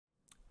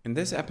In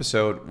this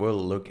episode, we'll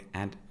look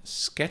at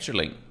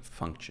scheduling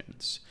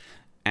functions.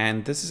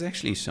 And this is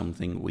actually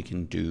something we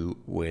can do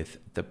with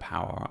the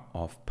power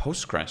of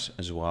Postgres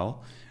as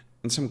well,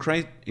 and some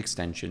great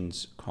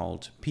extensions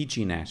called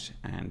pgnet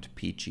and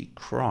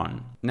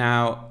pgcron.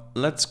 Now,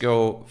 let's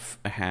go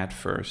ahead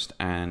first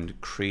and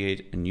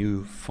create a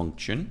new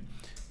function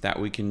that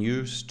we can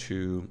use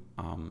to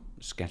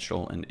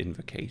schedule and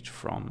invocate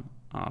from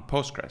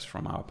Postgres,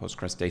 from our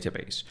Postgres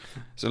database.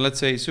 So let's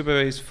say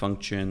Supabase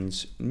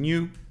functions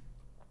new,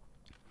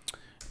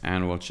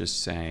 and we'll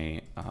just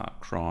say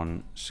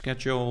cron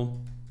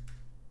schedule.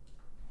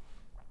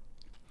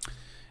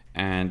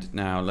 And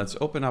now let's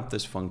open up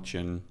this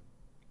function,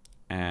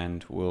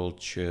 and we'll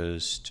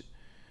just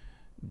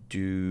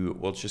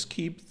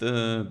keep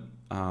the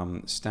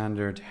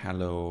standard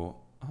hello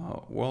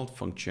world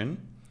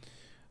function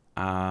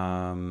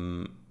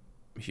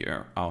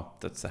here. Oh,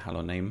 that's the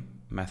hello name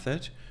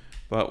method.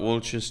 But we'll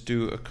just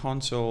do a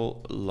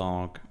console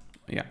log,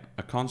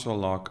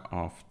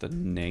 of the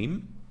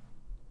name.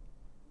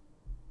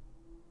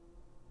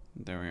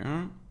 There we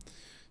are.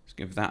 Let's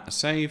give that a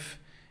save,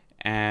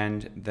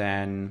 and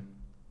then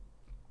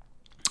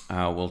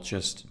we'll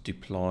just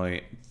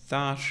deploy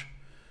that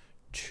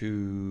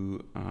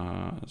to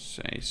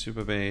say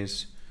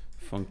Supabase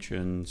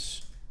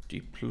functions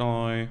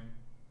deploy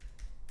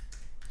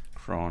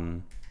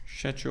cron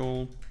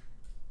schedule.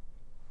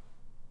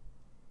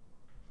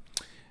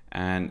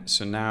 And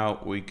so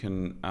now we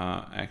can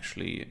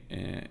actually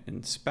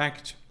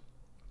inspect.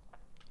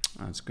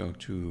 Let's go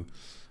to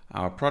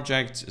our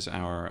project, is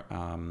our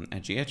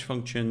Edgy Edge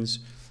Functions,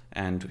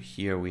 and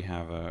here we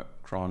have a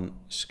cron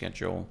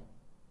schedule,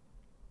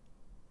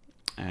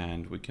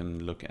 and we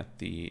can look at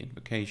the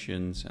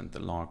invocations and the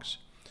logs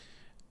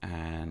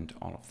and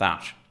all of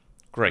that.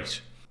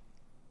 Great.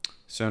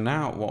 So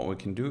now what we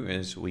can do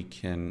is we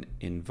can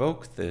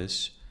invoke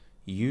this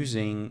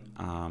using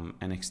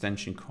an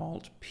extension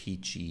called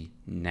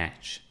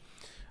pgnet.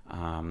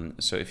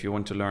 So if you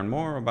want to learn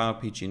more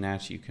about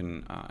pgnet, you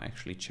can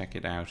actually check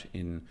it out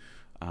in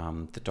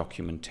the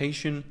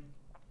documentation.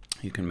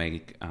 You can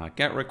make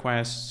GET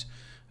requests,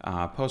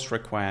 POST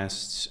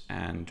requests,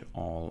 and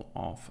all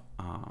of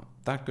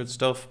that good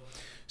stuff.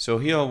 So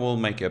here we'll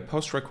make a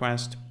POST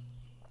request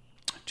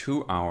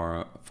to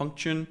our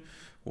function.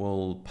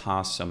 We'll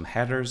pass some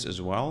headers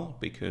as well,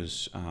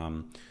 because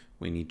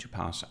we need to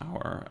pass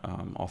our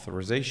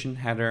authorization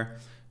header,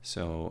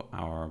 so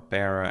our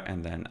bearer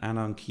and then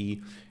anon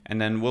key, and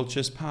then we'll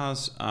just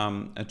pass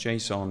a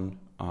JSON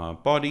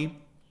body,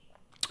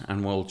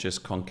 and we'll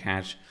just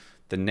concat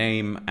the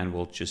name, and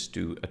we'll just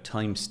do a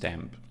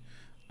timestamp,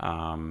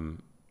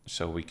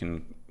 so we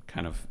can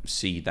kind of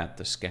see that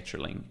the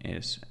scheduling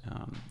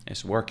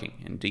is working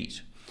indeed.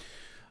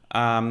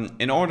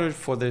 In order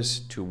for this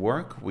to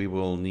work, we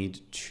will need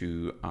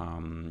to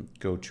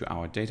go to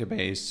our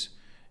database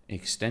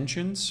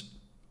extensions,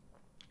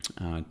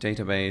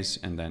 database,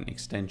 and then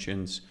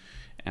extensions,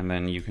 and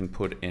then you can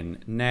put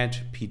in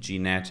net,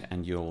 pgnet,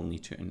 and you'll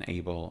need to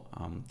enable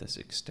this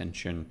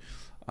extension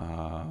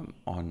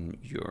on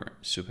your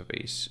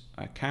Supabase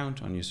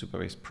account, on your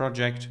Supabase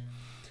project.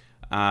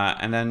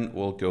 And then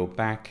we'll go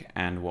back,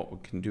 and what we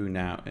can do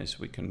now is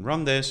we can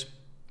run this.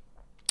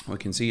 We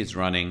can see it's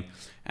running,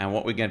 and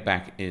what we get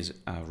back is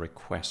a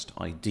request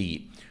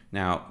ID.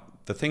 Now,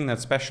 the thing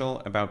that's special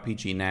about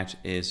pgnet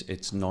is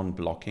it's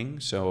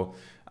non-blocking, so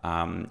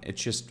it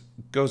just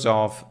goes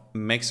off,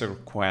 makes a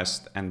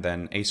request, and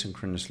then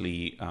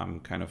asynchronously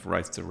kind of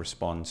writes the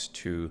response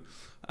to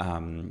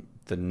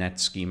the net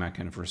schema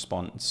kind of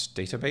response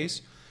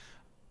database.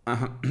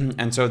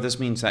 And so this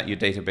means that your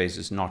database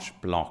is not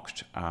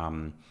blocked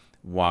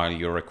while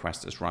your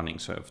request is running.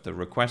 So if the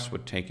request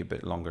would take a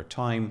bit longer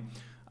time,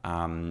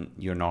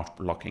 you're not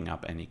blocking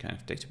up any kind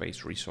of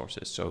database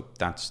resources. So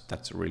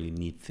that's a really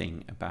neat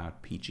thing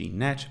about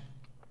pgnet.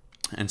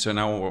 And so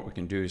now what we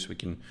can do is we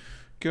can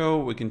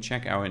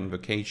check our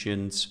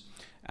invocations,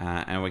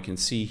 and we can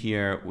see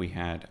here we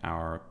had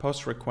our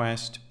post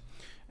request,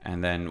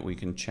 and then we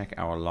can check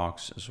our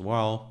logs as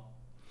well.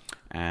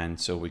 And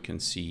so we can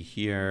see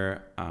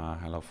here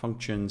hello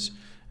functions,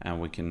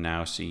 and we can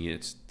now see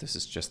this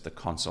is just the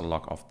console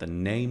log of the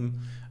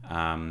name,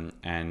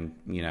 and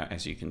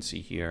as you can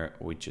see here,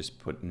 we just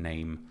put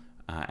name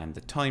and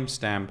the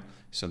timestamp,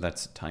 so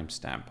that's the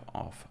timestamp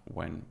of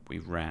when we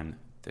ran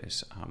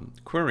this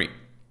query.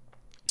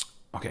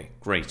 Okay,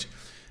 great.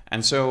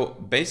 And so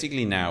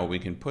basically now we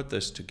can put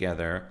this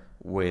together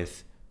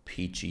with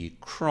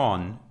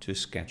pgcron to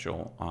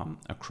schedule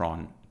a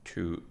cron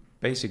to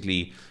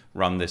basically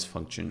run this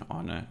function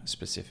on a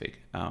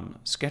specific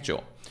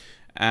schedule.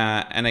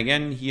 And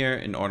again, here,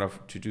 in order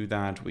to do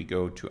that, we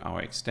go to our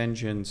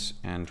extensions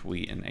and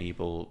we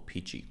enable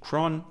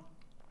pgcron,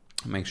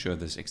 make sure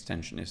this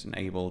extension is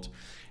enabled,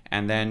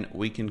 and then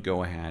we can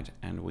go ahead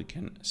and we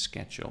can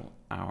schedule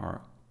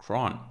our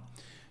cron.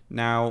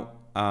 Now,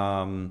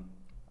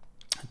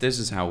 this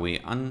is how we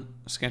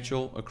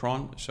unschedule a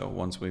cron. So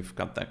once we've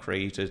got that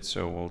created,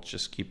 so we'll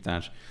just keep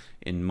that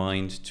in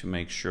mind to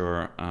make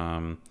sure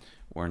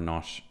we're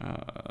not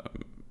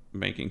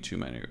making too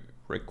many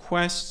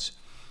requests.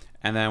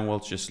 And then we'll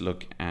just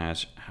look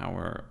at how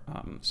we're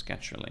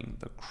scheduling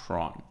the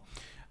cron.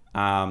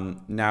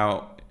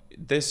 Now,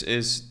 this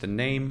is the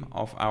name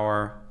of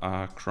our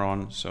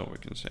cron, so we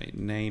can say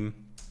name.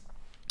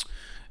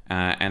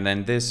 And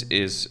then this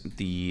is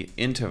the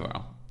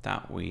interval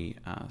that we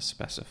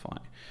specify.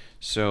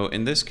 So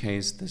in this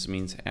case, this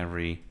means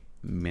every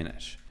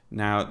minute.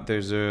 Now,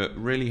 there's a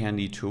really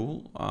handy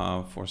tool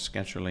for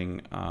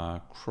scheduling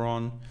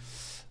cron.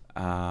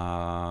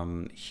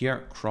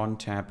 Here,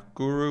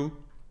 crontab.guru.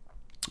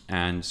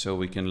 And so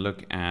we can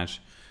look at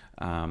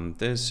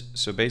this.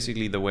 So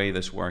basically the way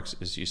this works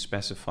is you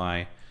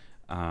specify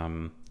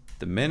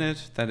the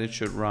minute that it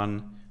should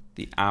run,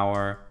 the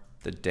hour,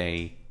 the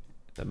day,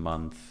 the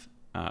month,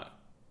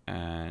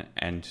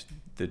 and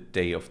the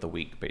day of the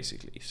week,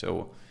 basically.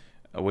 So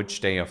which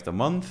day of the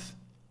month,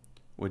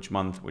 which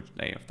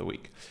day of the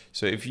week.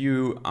 So if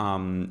you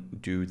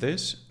do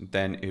this,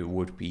 then it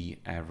would be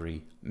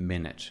every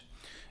minute.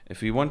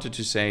 If we wanted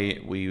to say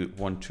we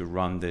want to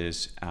run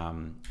this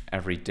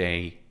every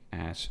day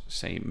at,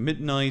 say,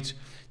 midnight,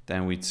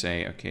 then we'd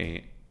say,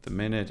 okay, the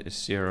minute is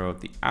 0,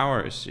 the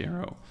hour is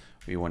 0.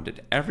 We want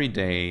it every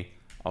day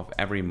of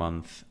every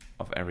month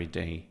of every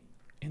day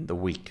in the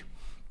week.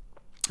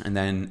 And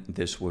then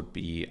this would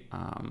be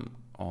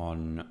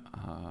on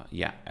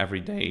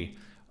every day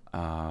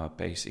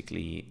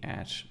basically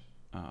at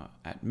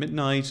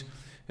midnight.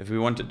 If we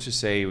wanted to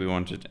say we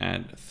want it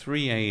at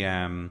 3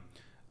 a.m.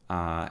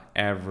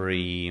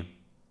 Every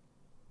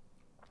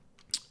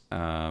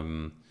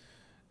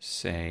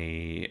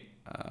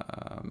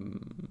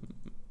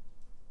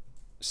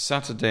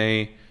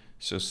Saturday.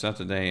 So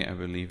Saturday, I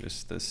believe,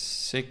 is the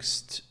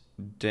 6th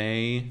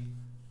day.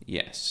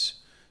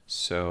 Yes.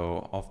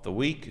 So of the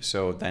week.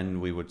 So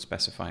then we would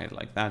specify it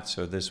like that.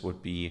 So this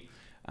would be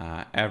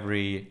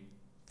every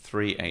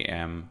 3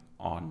 a.m.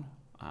 on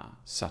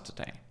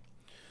Saturday.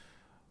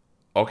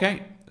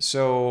 Okay,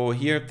 so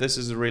here, this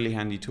is a really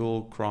handy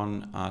tool,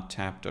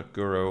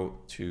 crontab.guru,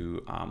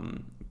 to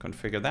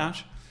configure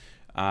that.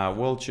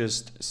 We'll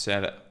just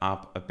set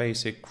up a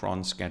basic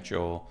cron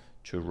schedule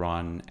to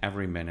run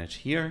every minute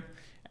here,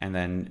 and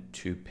then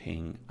to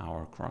ping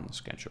our cron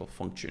schedule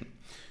function.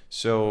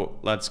 So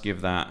let's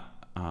give that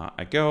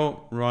a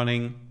go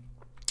running,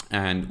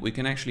 and we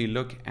can actually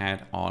look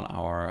at all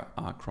our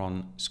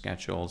cron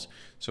schedules.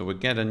 So we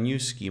get a new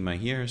schema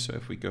here. So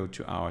if we go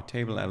to our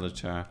table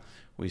editor,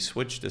 we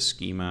switch the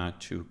schema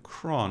to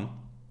cron.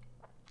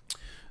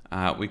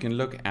 We can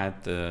look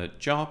at the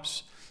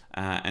jobs,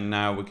 and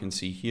now we can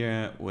see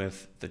here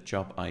with the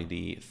job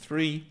ID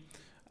 3,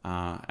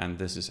 and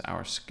this is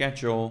our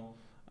schedule,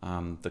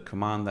 the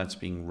command that's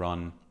being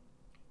run,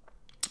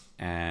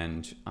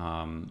 and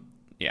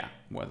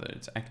whether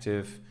it's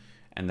active,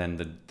 and then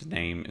the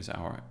name is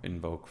our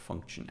invoke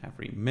function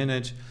every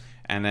minute.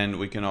 And then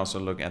we can also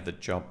look at the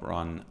job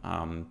run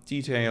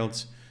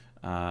details.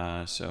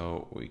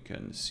 So we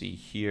can see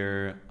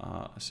here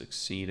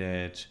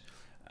succeeded,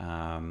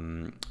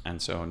 and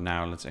so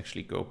now let's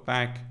actually go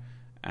back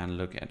and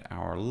look at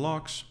our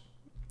logs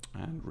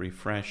and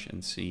refresh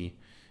and see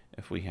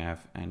if we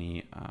have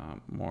any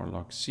more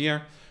logs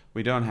here.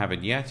 We don't have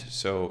it yet,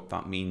 so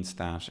that means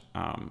that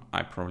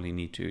I probably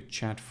need to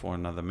chat for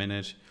another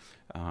minute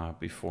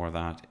before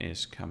that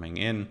is coming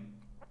in.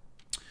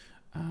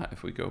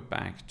 If we go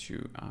back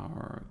to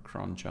our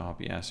cron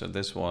job, so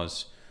this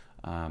was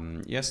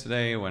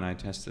yesterday when I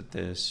tested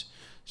this.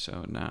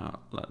 So now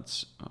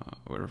let's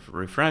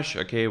refresh.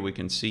 Okay, we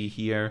can see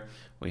here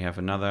we have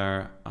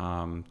another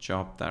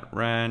job that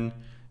ran.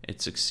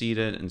 It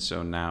succeeded, and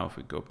so now if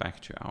we go back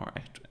to our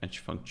Edge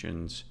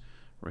Functions,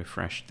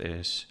 refresh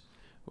this,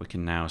 we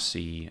can now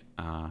see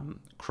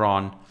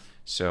cron.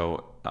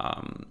 So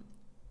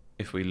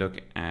if we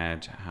look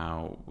at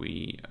how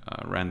we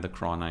ran the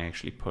cron, I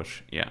actually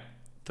push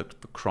the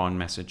cron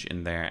message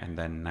in there, and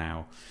then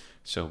now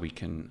so we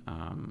can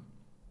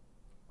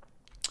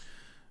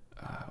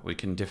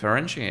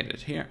differentiate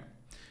it here.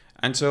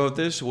 And so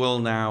this will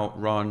now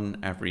run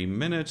every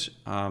minute.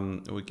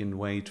 We can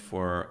wait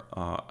for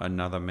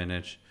another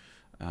minute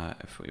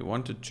if we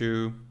wanted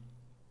to.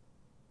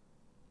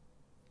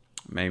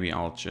 Maybe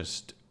I'll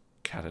just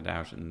cut it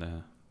out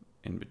in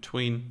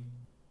between.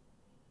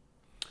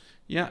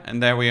 Yeah,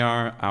 and there we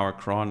are. Our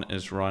cron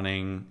is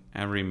running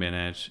every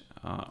minute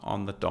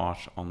on the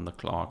dot, on the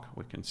clock.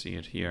 We can see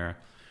it here,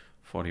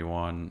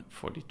 41,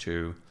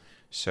 42.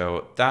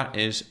 So that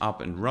is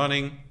up and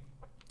running.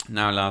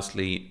 Now,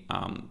 lastly,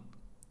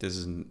 this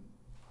is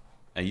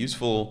a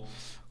useful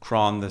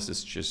cron. This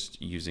is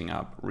just using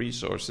up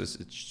resources.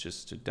 It's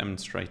just to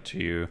demonstrate to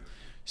you.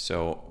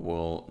 So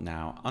we'll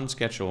now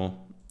unschedule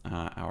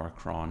our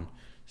cron.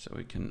 So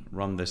we can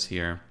run this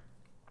here,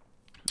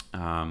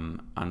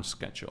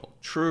 unschedule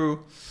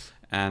true.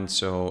 And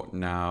so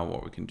now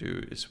what we can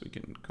do is we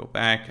can go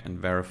back and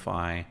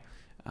verify.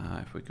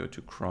 If we go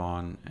to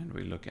cron and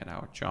we look at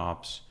our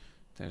jobs,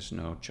 there's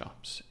no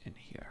jobs in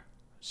here.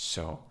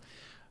 So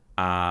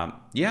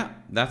Yeah,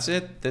 that's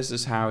it. This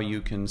is how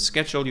you can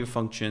schedule your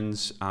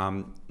functions.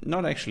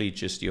 Not actually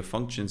just your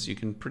functions. You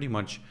can pretty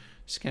much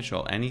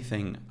schedule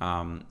anything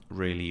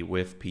really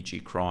with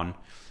pgcron.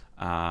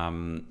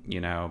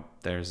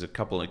 There's a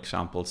couple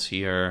examples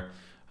here.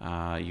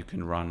 You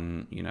can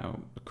run,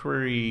 a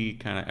query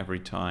kind of every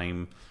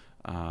time.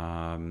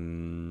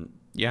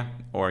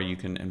 Or you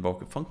can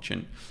invoke a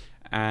function.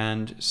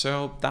 And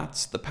so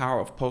that's the power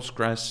of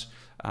Postgres.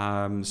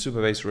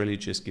 Supabase really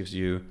just gives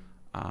you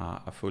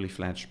a fully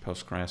fledged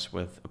Postgres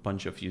with a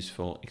bunch of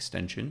useful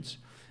extensions,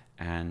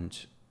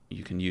 and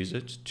you can use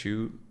it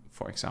to,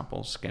 for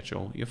example,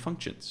 schedule your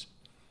functions.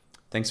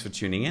 Thanks for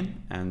tuning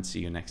in, and see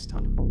you next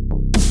time.